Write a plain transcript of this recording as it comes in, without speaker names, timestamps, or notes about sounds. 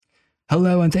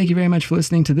Hello, and thank you very much for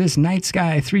listening to this Night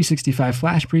Sky 365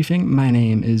 Flash Briefing. My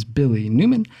name is Billy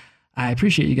Newman. I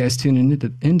appreciate you guys tuning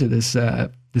into this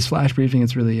flash briefing.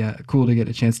 It's really cool to get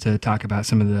a chance to talk about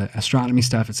some of the astronomy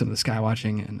stuff and some of the sky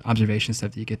watching and observation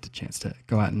stuff that you get the chance to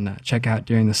go out and check out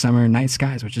during the summer night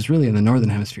skies, which is really in the northern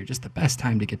hemisphere, just the best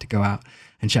time to get to go out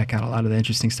and check out a lot of the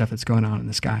interesting stuff that's going on in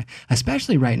the sky,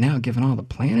 especially right now, given all the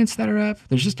planets that are up.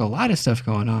 There's just a lot of stuff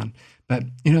going on. But,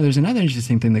 there's another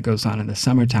interesting thing that goes on in the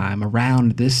summertime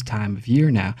around this time of year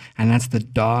now, and that's the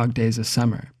dog days of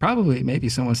summer. Maybe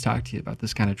someone's talked to you about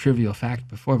this kind of trivial fact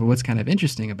before, but what's kind of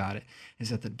interesting about it is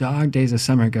that the dog days of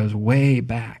summer goes way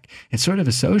back. It's sort of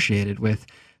associated with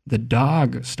the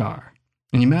dog star.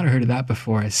 And you might have heard of that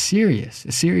before as Sirius.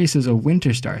 Sirius is a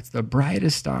winter star. It's the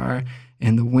brightest star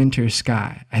in the winter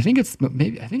sky. I think it's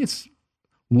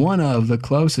one of the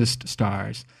closest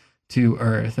stars to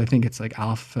Earth. I think it's like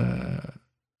Alpha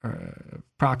or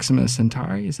Proxima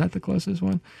Centauri. Is that the closest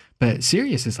one? But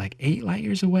Sirius is like 8 light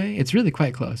years away. It's really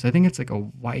quite close. I think it's like a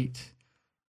white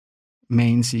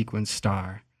main sequence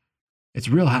star. It's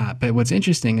real hot. But what's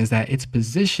interesting is that its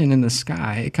position in the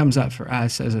sky, it comes up for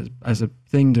us as a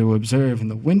thing to observe in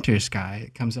the winter sky.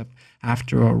 It comes up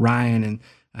after Orion and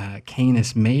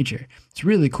Canis Major. It's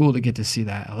really cool to get to see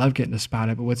that. I love getting to spot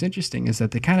it. But what's interesting is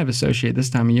that they kind of associate this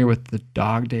time of year with the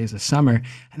dog days of summer.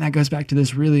 And that goes back to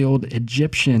this really old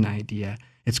Egyptian idea.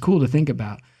 It's cool to think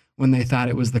about when they thought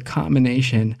it was the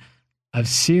combination of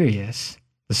Sirius,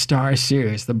 the star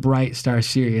Sirius, the bright star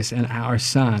Sirius, and our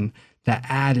sun that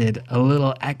added a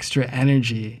little extra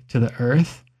energy to the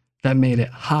Earth that made it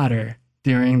hotter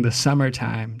during the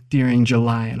summertime, during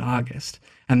July and August.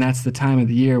 And that's the time of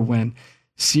the year when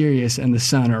Sirius and the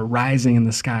sun are rising in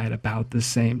the sky at about the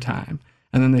same time.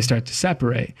 And then they start to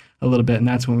separate a little bit, and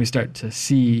that's when we start to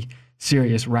see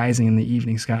Sirius rising in the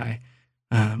evening sky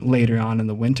later on in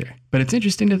the winter. But it's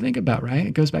interesting to think about, right?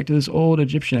 It goes back to this old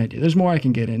Egyptian idea. There's more I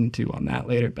can get into on that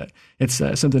later, but it's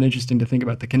something interesting to think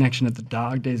about, the connection of the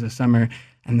dog days of summer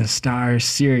and the stars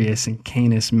Sirius and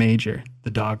Canis Major, the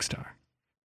dog star.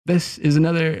 This is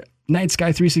another Night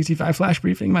Sky 365 Flash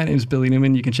Briefing. My name is Billy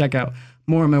Newman. You can check out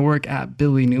more of my work at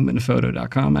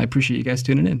billynewmanphoto.com. I appreciate you guys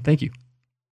tuning in. Thank you.